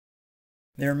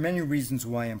There are many reasons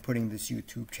why I'm putting this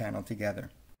YouTube channel together.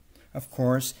 Of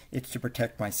course, it's to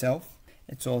protect myself.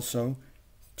 It's also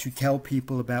to tell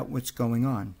people about what's going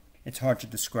on. It's hard to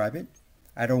describe it.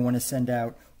 I don't want to send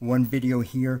out one video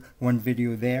here, one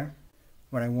video there.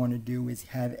 What I want to do is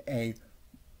have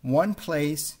one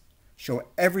place, show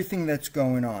everything that's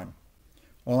going on.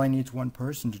 All I need is one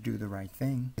person to do the right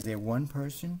thing. Is there one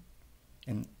person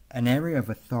in an area of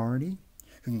authority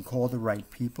who can call the right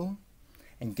people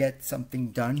and get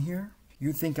something done here?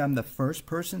 You think I'm the first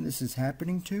person this is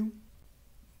happening to?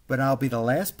 But I'll be the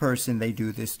last person they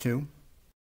do this to.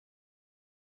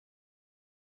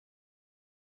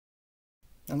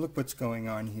 And look what's going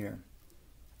on here.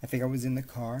 I think I was in the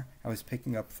car, I was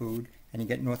picking up food, and you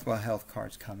get Northwell health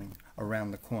cards coming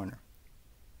around the corner.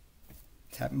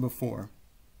 It's happened before.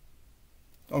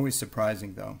 Always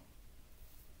surprising though.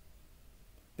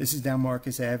 This is down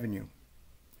Marcus Avenue.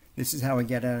 This is how I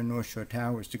get out of North Shore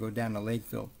Towers to go down to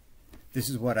Lakeville. This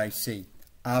is what I see.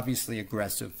 Obviously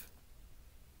aggressive.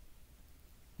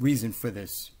 Reason for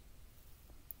this.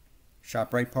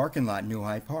 ShopRite parking lot, New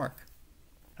High Park.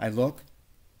 I look,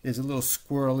 there's a little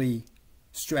squirrely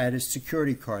Stratus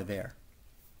security car there.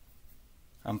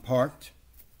 I'm parked.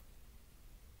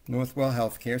 Northwell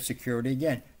Healthcare security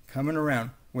again. Coming around.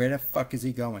 Where the fuck is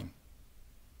he going?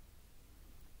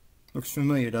 Looks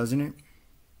familiar, doesn't it?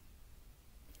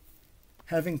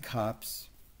 Having cops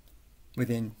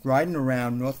riding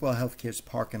around Northwell Healthcare's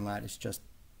parking lot is just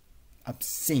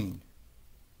obscene.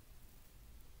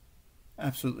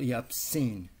 Absolutely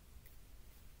obscene.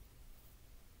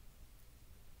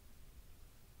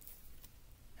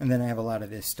 And then I have a lot of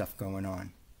this stuff going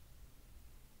on.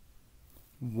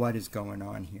 What is going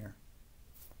on here?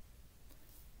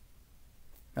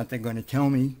 Not they're going to tell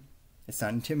me it's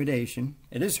not intimidation.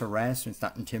 It is harassment, it's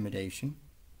not intimidation.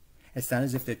 It's not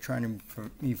as if they're trying to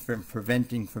prevent me from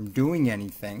preventing from doing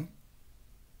anything.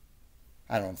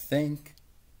 I don't think.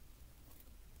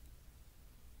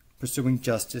 Pursuing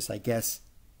justice, I guess,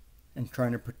 and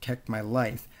trying to protect my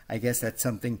life. I guess that's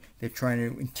something they're trying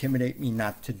to intimidate me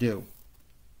not to do.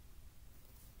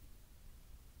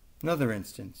 Another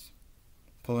instance.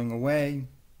 Pulling away.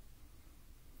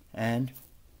 And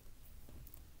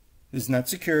this is not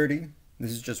security.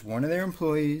 This is just one of their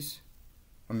employees.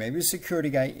 Or maybe a security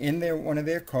guy in one of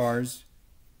their cars.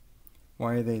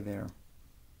 Why are they there?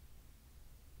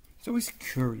 It's always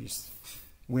curious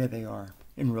where they are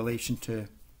in relation to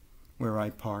where I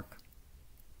park.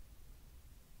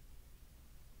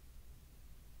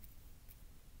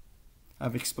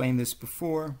 I've explained this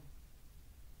before.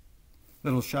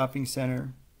 Little shopping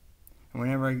center. And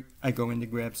whenever I go in to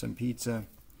grab some pizza,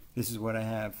 this is what I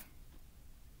have.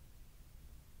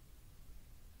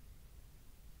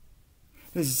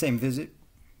 This is the same visit.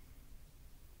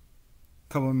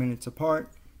 A couple of minutes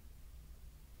apart.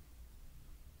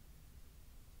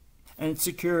 And it's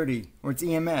security, or it's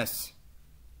EMS.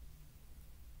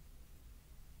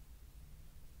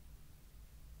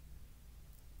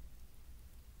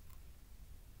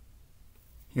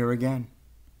 Here again.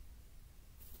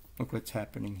 Look what's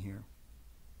happening here.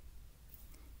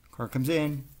 Car comes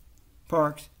in,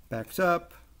 parks, backs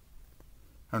up.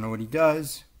 I don't know what he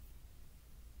does.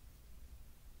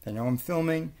 They know I'm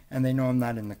filming, and they know I'm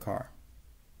not in the car.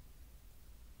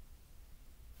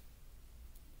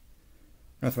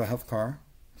 Northwell Health car,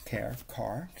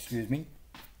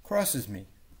 crosses me.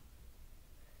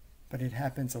 But it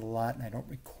happens a lot, and I don't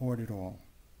record it all.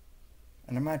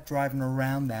 And I'm not driving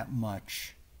around that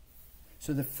much.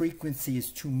 So the frequency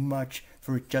is too much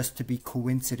for it just to be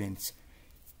coincidence.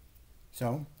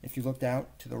 So, if you looked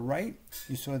out to the right,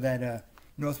 you saw that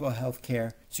Northwell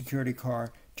Healthcare security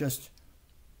car just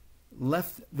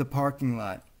left the parking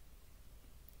lot.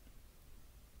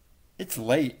 It's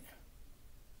late.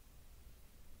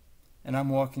 And I'm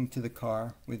walking to the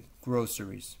car with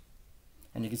groceries.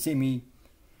 And you can see me,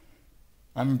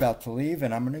 I'm about to leave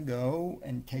and I'm going to go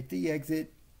and take the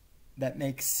exit that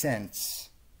makes sense.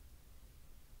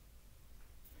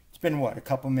 It's been what, a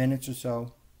couple minutes or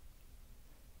so?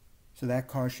 So that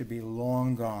car should be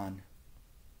long gone.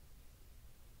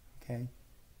 Okay?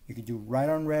 You could do right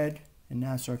on red in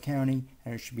Nassau County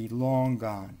and it should be long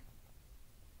gone.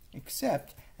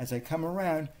 Except, as I come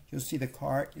around, you'll see the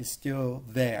car is still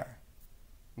there.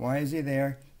 Why is he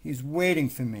there? He's waiting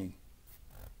for me.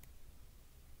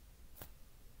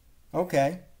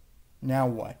 Okay, now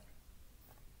what?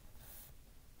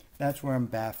 That's where I'm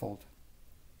baffled.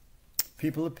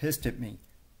 People are pissed at me,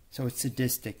 so it's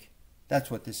sadistic.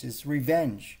 That's what this is,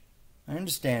 revenge. I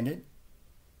understand it.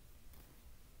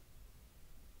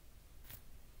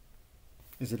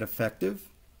 Is it effective?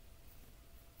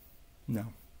 No.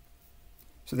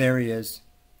 So there he is.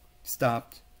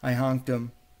 Stopped. I honked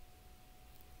him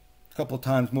a couple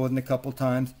times, more than a couple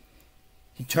times.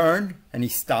 He turned and he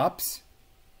stops.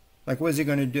 Like, what is he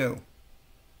going to do?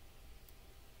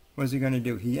 What is he going to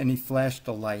do? He flashed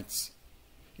the lights.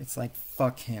 It's like,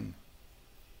 fuck him.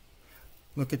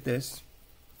 Look at this.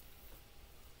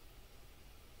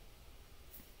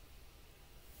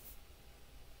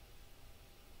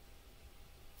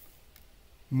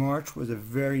 March was a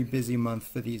very busy month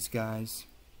for these guys.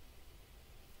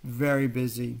 Very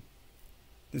busy.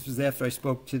 This was after I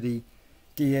spoke to the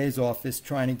DA's office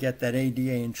trying to get that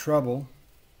ADA in trouble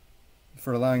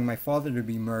for allowing my father to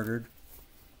be murdered.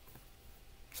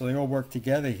 So they all work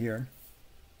together here.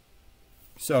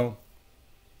 So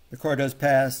the car does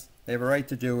pass. They have a right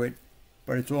to do it,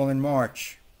 but it's all in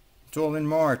March. It's all in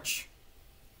March.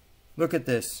 Look at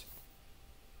this.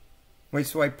 Wait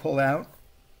till I pull out.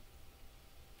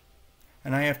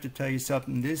 And I have to tell you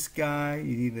something. This guy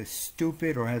is either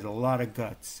stupid or has a lot of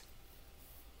guts.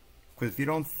 Because if you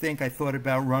don't think I thought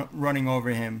about running over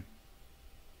him,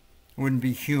 it wouldn't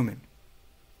be human.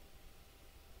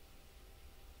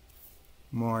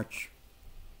 March.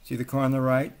 See the car on the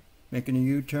right? Making a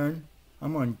U-turn?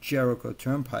 I'm on Jericho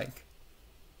Turnpike.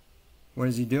 What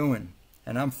is he doing?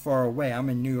 And I'm far away. I'm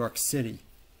in New York City.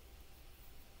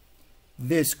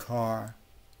 This car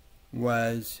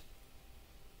was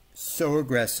so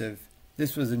aggressive.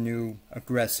 This was a new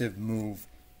aggressive move.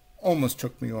 Almost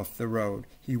took me off the road.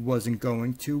 He wasn't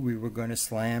going to. We were going to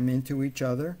slam into each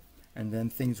other, and then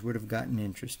things would have gotten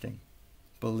interesting.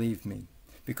 Believe me.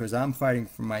 Because I'm fighting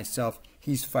for myself.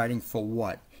 He's fighting for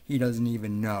what? He doesn't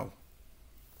even know.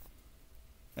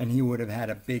 And he would have had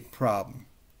a big problem.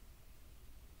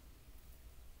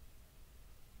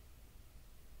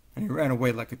 And he ran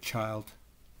away like a child.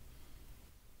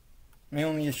 My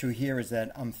only issue here is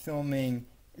that I'm filming,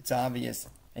 it's obvious,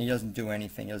 and he doesn't do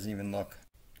anything, he doesn't even look.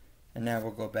 And now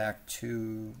we'll go back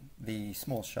to the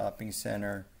small shopping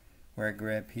center where I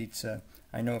grabbed pizza.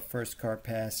 I know first car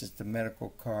passes the medical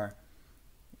car.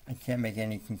 I can't make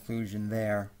any conclusion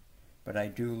there, but I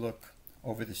do look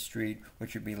over the street,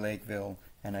 which would be Lakeville,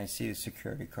 and I see a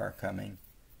security car coming.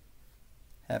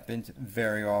 Happens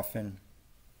very often.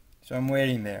 So I'm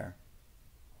waiting there.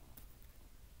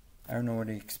 I don't know what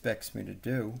he expects me to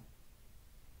do.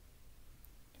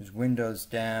 His window's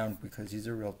down because he's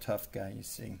a real tough guy, you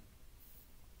see.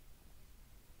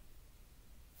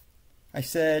 I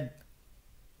said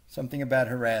something about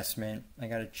harassment. I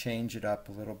got to change it up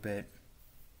a little bit.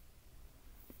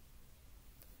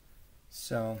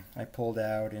 So I pulled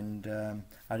out and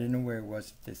I didn't know where it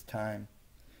was at this time.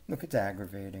 Look, it's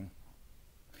aggravating.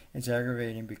 It's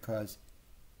aggravating because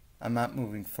I'm not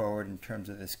moving forward in terms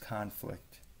of this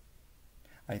conflict.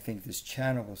 I think this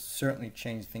channel will certainly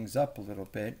change things up a little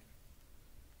bit.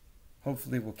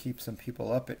 Hopefully we'll keep some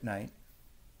people up at night.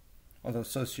 Although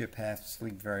sociopaths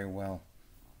sleep very well.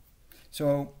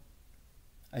 So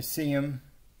I see him.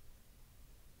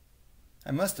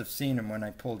 I must have seen him when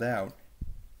I pulled out.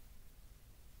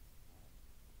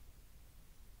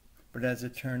 But as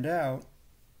it turned out,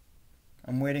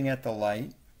 I'm waiting at the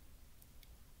light.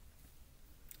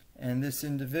 And this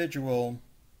individual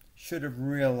should have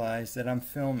realized that I'm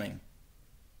filming.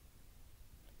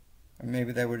 Or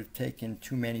maybe that would have taken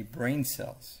too many brain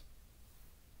cells.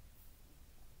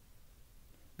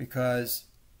 Because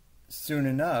soon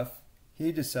enough,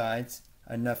 he decides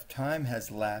enough time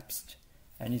has lapsed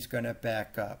and he's going to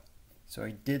back up. So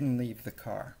he didn't leave the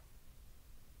car.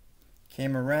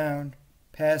 Came around,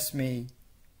 passed me,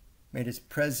 made his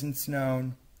presence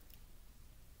known,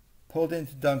 pulled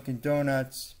into Dunkin'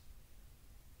 Donuts,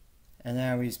 and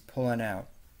now he's pulling out.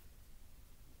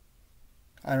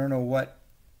 I don't know what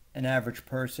an average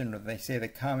person, or they say the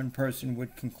common person,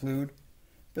 would conclude,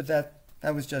 but that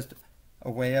was just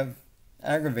a way of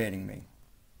aggravating me.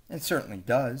 It certainly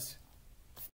does.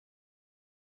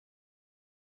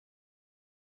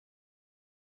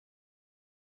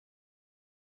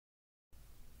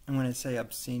 I'm going to say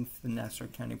obscene for the Nassau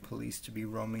County Police to be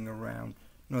roaming around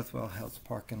Northwell Health's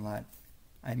parking lot.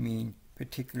 I mean,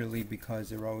 particularly because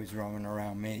they're always roaming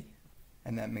around me,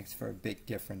 and that makes for a big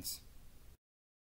difference.